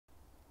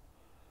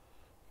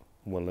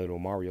When little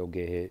Mario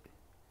get hit,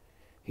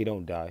 he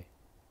don't die.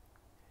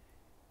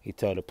 He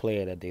tell the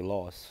player that they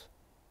lost.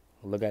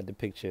 Look at the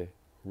picture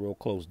real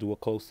close. Do a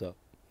close up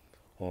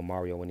on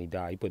Mario when he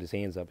died. He put his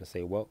hands up and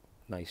say, "Well,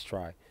 nice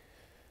try."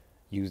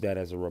 Use that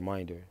as a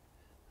reminder,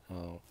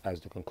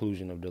 as the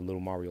conclusion of the Little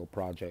Mario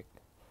project,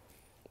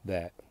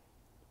 that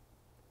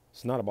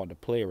it's not about the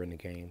player in the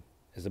game.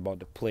 It's about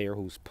the player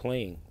who's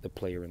playing the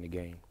player in the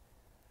game.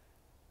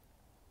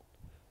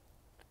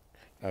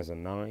 As a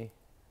nine,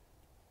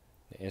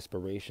 the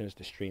inspirations,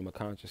 the stream of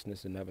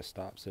consciousness, it never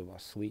stops. If I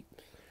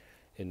sleep,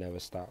 it never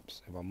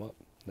stops. If I'm up,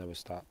 it never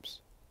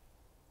stops.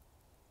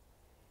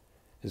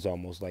 It's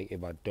almost like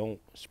if I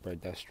don't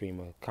spread that stream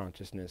of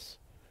consciousness,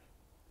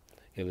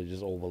 it'll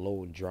just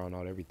overload and drown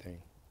out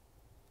everything.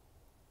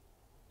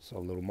 So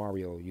little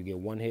Mario, you get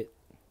one hit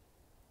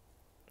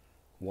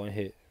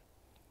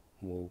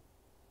will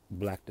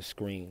black the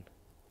screen.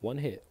 One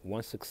hit,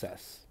 one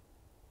success,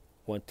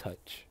 one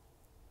touch,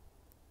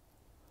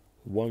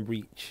 one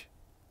reach,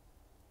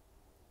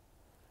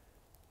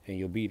 and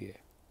you'll be there.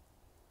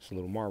 It's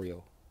little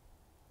Mario,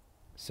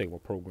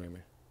 Sega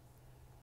programming.